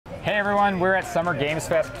Hey everyone, we're at Summer Games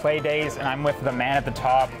Fest Play Days, and I'm with the man at the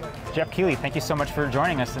top, Geoff Keighley. Thank you so much for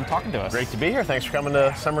joining us and talking to us. Great to be here. Thanks for coming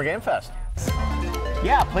to Summer Game Fest.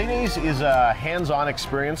 Yeah, Play Days is a hands-on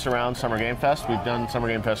experience around Summer Game Fest. We've done Summer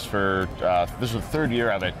Game Fest for, this is the third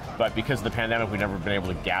year of it, but because of the pandemic, we've never been able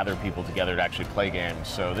to gather people together to actually play games.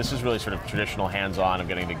 So this is really sort of traditional hands-on of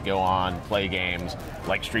getting to go on, play games,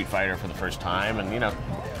 like Street Fighter for the first time. And, you know,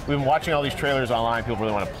 we've been watching all these trailers online. People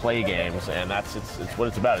really want to play games, and it's what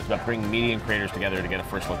it's about. It's about bringing media and creators together to get a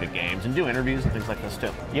first look at games and do interviews and things like this, too.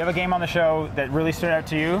 You have a game on the show that really stood out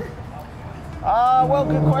to you? Well,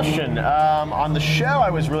 good question. On the show,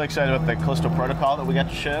 I was really excited about the Callisto Protocol that we got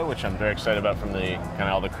to show, which I'm very excited about from the kind of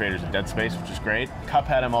all the creators of Dead Space, which is great.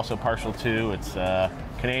 Cuphead, I'm also partial to. It's a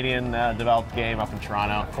Canadian developed game up in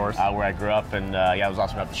Toronto, of course, where I grew up, and yeah, it was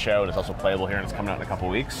awesome about the show, and it's also playable here, and it's coming out in a couple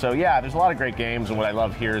weeks. So yeah, there's a lot of great games, and what I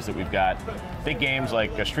love here is that we've got big games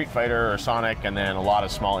like Street Fighter or Sonic, and then a lot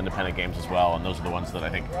of small independent games as well, and those are the ones that I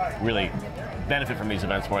think really benefit from these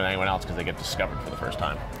events more than anyone else because they get discovered for the first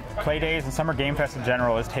time. Play Days and Summer Game Fest in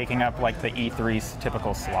general is taking up like the E3's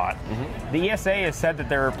typical slot. Mm-hmm. The ESA has said that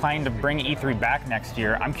they're planning to bring E3 back next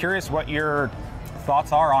year. I'm curious what your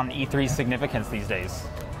thoughts are on E3's significance these days.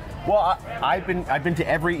 Well, I've been to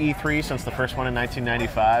every E3 since the first one in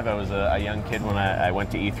 1995. I was a young kid when I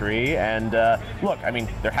went to E3, and look, I mean,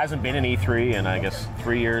 there hasn't been an E3 in I guess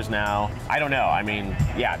 3 years now. I don't know. I mean,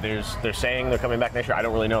 yeah, they're saying they're coming back next year. I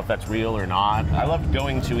don't really know if that's real or not. I loved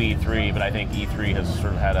going to E3, but I think E3 has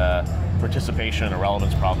sort of had a participation and a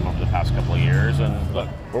relevance problem over the past couple of years. And look,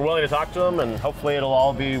 we're willing to talk to them, and hopefully it'll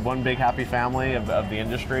all be one big happy family of the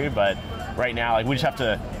industry. But right now, like, we just have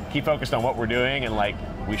to keep focused on what we're doing, and like,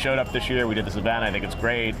 we showed up this year, we did this event, I think it's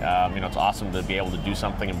great. You know, it's awesome to be able to do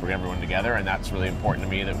something and bring everyone together, and that's really important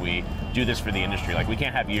to me that we do this for the industry. Like, we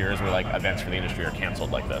can't have years where like events for the industry are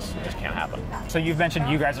canceled like this. It just can't happen. So you've mentioned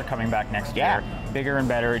you guys are coming back next year, bigger and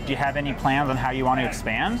better. Do you have any plans on how you want to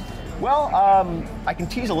expand? Well, I can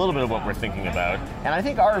tease a little bit of what we're thinking about, and I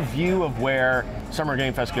think our view of where Summer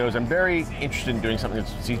Game Fest goes, I'm very interested in doing something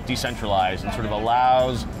that's decentralized and sort of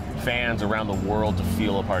allows fans around the world to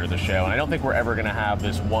feel a part of the show. And I don't think we're ever going to have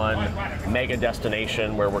this one mega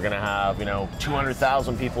destination where we're going to have, you know,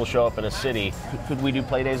 200,000 people show up in a city. Could we do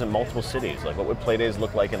play days in multiple cities? Like, what would play days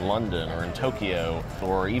look like in London or in Tokyo?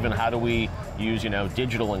 Or even how do we use, you know,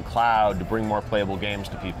 digital and cloud to bring more playable games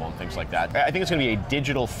to people and things like that? I think it's going to be a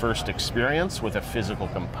digital first experience with a physical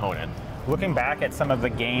component. Looking back at some of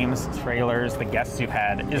the games, trailers, the guests you've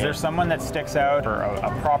had, is there someone that sticks out or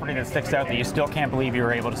a property that sticks out that you still can't believe you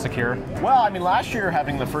were able to secure? Well, I mean, last year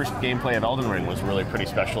having the first gameplay of Elden Ring was really pretty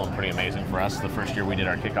special and pretty amazing for us. The first year we did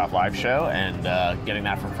our kickoff live show, and getting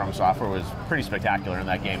that from Software was pretty spectacular, and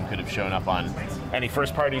that game could have shown up on any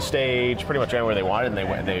first-party stage, pretty much anywhere they wanted,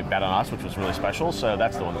 and they bet on us, which was really special, so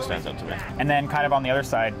that's the one that stands out to me. And then kind of on the other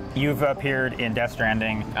side, you've appeared in Death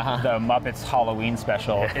Stranding, the Muppets Halloween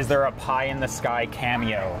special. Is there a pie in the sky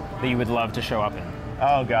cameo that you would love to show up in?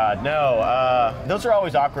 Oh God, no. Those are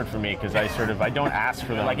always awkward for me because I don't ask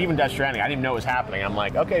for them. Like even Death Stranding, I didn't even know it was happening. I'm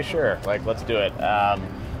like, okay, sure, like let's do it.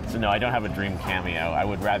 So no, I don't have a dream cameo. I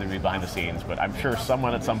would rather be behind the scenes, but I'm sure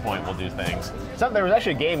someone at some point will do things. There was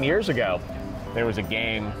actually a game years ago. There was a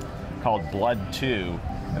game called Blood 2.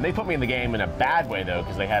 And they put me in the game in a bad way, though,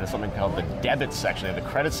 because they had something called the debit section. They had the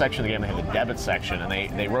credits section of the game, they had the debit section,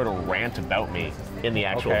 and they wrote a rant about me in the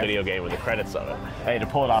actual video game with the credits of it. I had to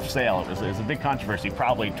pull it off sale. It was a big controversy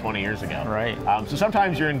probably 20 years ago. Right. So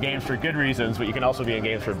sometimes you're in games for good reasons, but you can also be in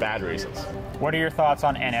games for bad reasons. What are your thoughts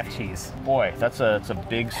on NFTs? Boy, it's a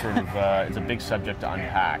big sort of it's a big subject to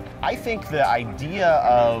unpack. I think the idea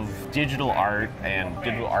of digital art and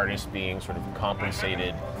digital artists being sort of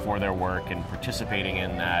compensated for their work and participating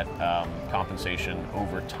in that compensation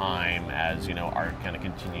over time as, you know, art kind of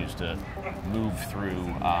continues to move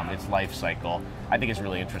through its life cycle, I think is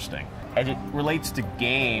really interesting. As it relates to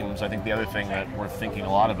games, I think the other thing that we're thinking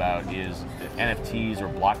a lot about is NFTs or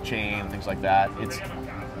blockchain, things like that.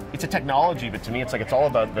 It's a technology, but to me, it's like it's all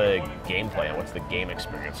about the gameplay and what's the game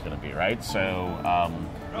experience going to be, right? So,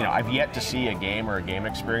 you know, I've yet to see a game or a game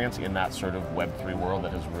experience in that sort of Web3 world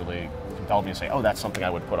that has really compelled me to say, oh, that's something I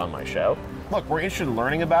would put on my show. Look, we're interested in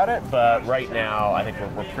learning about it, but right now, I think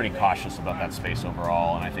we're pretty cautious about that space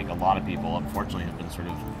overall, and I think a lot of people, unfortunately, have been sort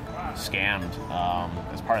of scammed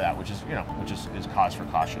as part of that, which is cause for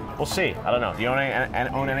caution. We'll see. I don't know. Do you own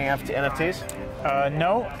any NFTs?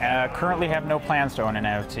 No. Currently have no plans to own an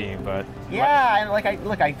NFT, but yeah, and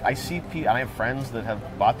I see people. I have friends that have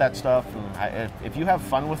bought that stuff, and if you have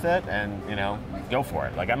fun with it, and you know, go for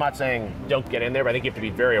it. Like, I'm not saying don't get in there, but I think you have to be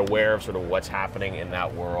very aware of sort of what's happening in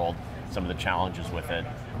that world, some of the challenges with it.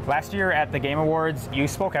 Last year at the Game Awards, you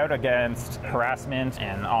spoke out against harassment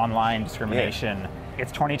and online discrimination. Yeah.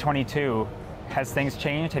 It's 2022. Has things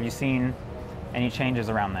changed? Have you seen any changes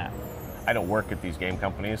around that? I don't work at these game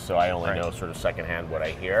companies, so I only know sort of secondhand what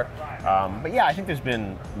I hear. But yeah, I think there's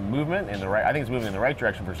been movement in the right. I think it's moving in the right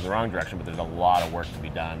direction versus the wrong direction. But there's a lot of work to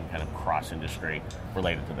be done, kind of cross-industry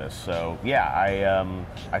related to this. So yeah,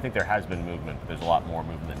 I think there has been movement, but there's a lot more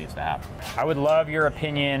movement that needs to happen. I would love your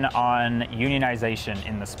opinion on unionization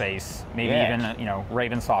in the space. Maybe even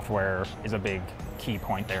Raven Software is a big key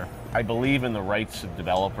point there. I believe in the rights of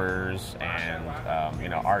developers,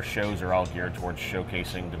 and our shows are all geared towards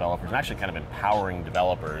showcasing developers and actually kind of empowering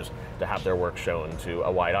developers to have their work shown to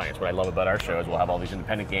a wide audience. What I love about our show is we'll have all these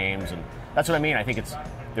independent games, and that's what I mean. I think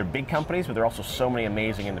they're big companies, but there are also so many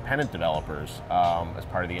amazing independent developers as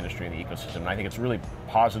part of the industry and the ecosystem. And I think it's really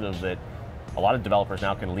positive that a lot of developers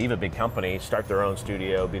now can leave a big company, start their own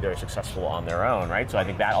studio, be very successful on their own, right? So I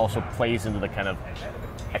think that also plays into the kind of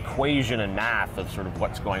equation and math of sort of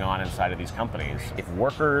what's going on inside of these companies. If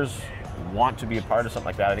workers want to be a part of something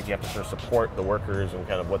like that, I think you have to sort of support the workers and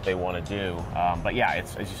kind of what they want to do. But yeah,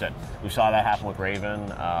 it's, as you said, we saw that happen with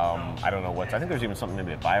Raven. I don't know I think there's even something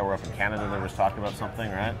maybe at BioWare up in Canada there was talking about something,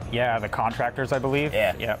 right? Yeah, the contractors, I believe.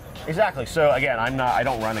 Yeah. Exactly. So again, I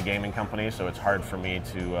don't run a gaming company, so it's hard for me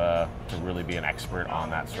to really be an expert on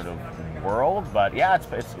that sort of world. But yeah,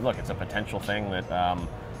 it's a potential thing that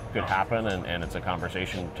could happen, and it's a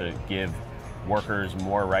conversation to give workers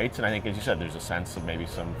more rights. And I think, as you said, there's a sense of maybe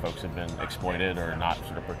some folks have been exploited or not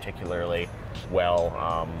sort of particularly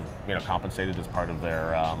well compensated as part of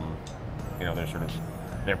their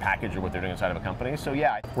their package or what they're doing inside of a company. So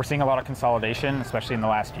yeah, we're seeing a lot of consolidation, especially in the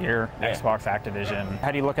last year. Yeah. Xbox, Activision.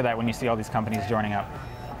 How do you look at that when you see all these companies joining up?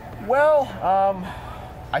 Well,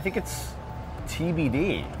 I think it's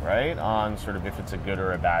TBD, right, on sort of if it's a good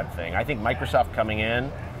or a bad thing. I think Microsoft coming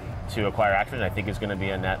in to acquire Activision, I think, is going to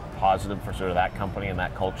be a net positive for sort of that company and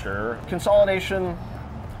that culture. Consolidation,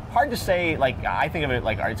 hard to say. Like, I think of it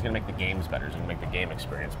like, it's going to make the games better, it's going to make the game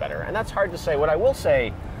experience better, and that's hard to say. What I will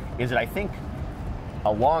say is that I think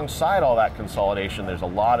alongside all that consolidation, there's a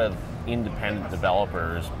lot of independent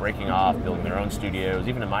developers breaking off, building their own studios.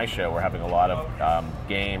 Even in my show, we're having a lot of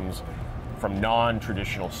games from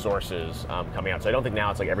non-traditional sources coming out. So I don't think now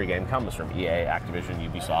it's like every game comes from EA,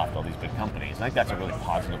 Activision, Ubisoft, all these big companies. I think that's a really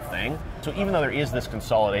positive thing. So even though there is this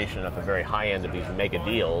consolidation at the very high end of these mega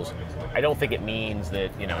deals, I don't think it means that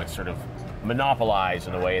it's sort of monopolized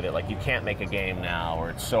in a way that like you can't make a game now or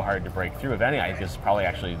it's so hard to break through. If anything, I think this is probably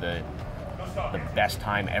actually the best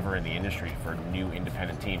time ever in the industry for new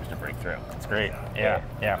independent teams to break through. That's great. Yeah.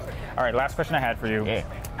 All right, last question I had for you. Yeah.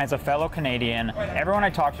 As a fellow Canadian, everyone I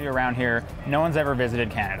talk to around here, no one's ever visited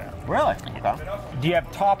Canada. Really? Okay. Do you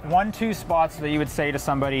have top 1-2 spots that you would say to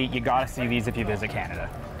somebody, you gotta see these if you visit Canada?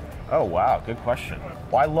 Oh, wow, good question.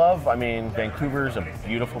 Well, Vancouver's a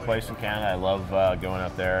beautiful place in Canada. I love going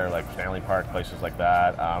up there, like Stanley Park, places like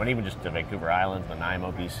that. And even just the Vancouver Island,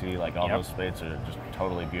 Nanaimo, BC, like all those states are just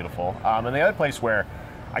totally beautiful. And the other place where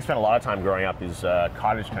I spent a lot of time growing up is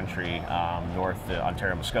cottage country north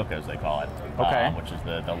Ontario, Muskoka, as they call it. Okay. Which is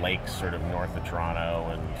the lakes sort of north of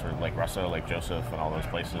Toronto and sort of Lake Russell, Lake Joseph, and all those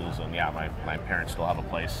places. And yeah, my parents still have a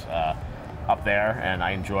place up there, and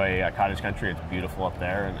I enjoy cottage country. It's beautiful up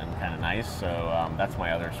there and kind of nice. So that's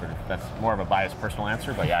my other that's more of a biased personal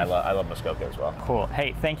answer, but yeah, I love Muskoka as well. Cool.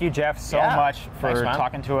 Hey, thank you, Geoff, so much for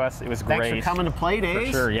talking to us. It was great. Thanks for coming to play, Dave.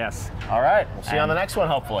 For sure, yes. All right, we'll see you on the next one,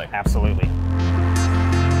 hopefully. Absolutely.